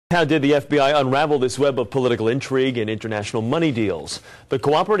How did the FBI unravel this web of political intrigue and international money deals? The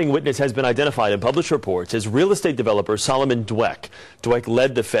cooperating witness has been identified in published reports as real estate developer Solomon Dweck. Dweck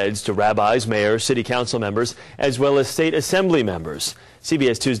led the feds to rabbis, mayors, city council members, as well as state assembly members.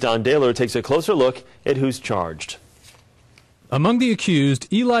 CBS 2's Don Dahler takes a closer look at who's charged. Among the accused,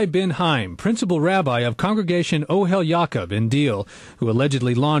 Eli Ben Haim, principal rabbi of Congregation Ohel Yaakov in Deal, who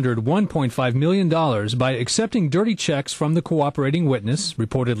allegedly laundered $1.5 million by accepting dirty checks from the cooperating witness,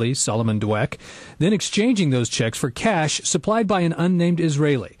 reportedly Solomon Dweck, then exchanging those checks for cash supplied by an unnamed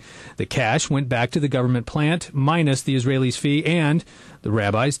Israeli. The cash went back to the government plant, minus the Israeli's fee and the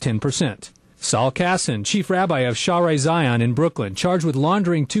rabbi's 10%. Saul Kassan, chief rabbi of Shaarei Zion in Brooklyn, charged with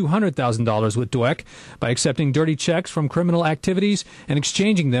laundering $200,000 with Dweck by accepting dirty checks from criminal activities and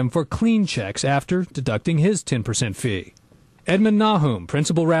exchanging them for clean checks after deducting his 10% fee. Edmund Nahum,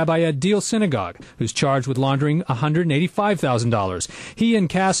 principal rabbi at Deal Synagogue, who's charged with laundering $185,000. He and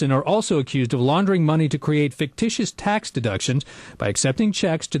Kassan are also accused of laundering money to create fictitious tax deductions by accepting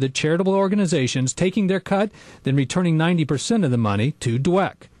checks to the charitable organizations, taking their cut, then returning 90% of the money to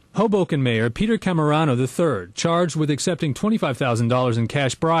Dweck. Hoboken Mayor Peter Camerano III, charged with accepting $25,000 in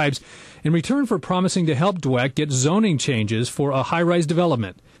cash bribes in return for promising to help Dweck get zoning changes for a high-rise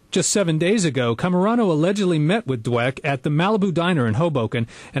development. Just 7 days ago, Camerano allegedly met with Dweck at the Malibu Diner in Hoboken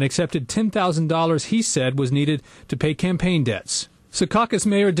and accepted $10,000 he said was needed to pay campaign debts. Secaucus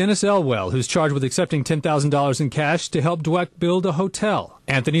Mayor Dennis Elwell, who's charged with accepting $10,000 in cash to help Dweck build a hotel.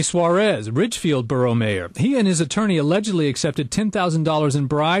 Anthony Suarez, Ridgefield Borough Mayor. He and his attorney allegedly accepted $10,000 in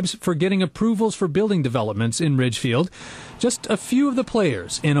bribes for getting approvals for building developments in Ridgefield. Just a few of the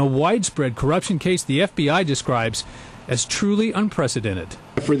players in a widespread corruption case the FBI describes as truly unprecedented.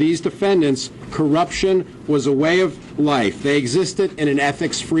 For these defendants, corruption was a way of life. They existed in an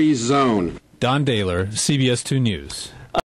ethics-free zone. Don Dahler, CBS 2 News.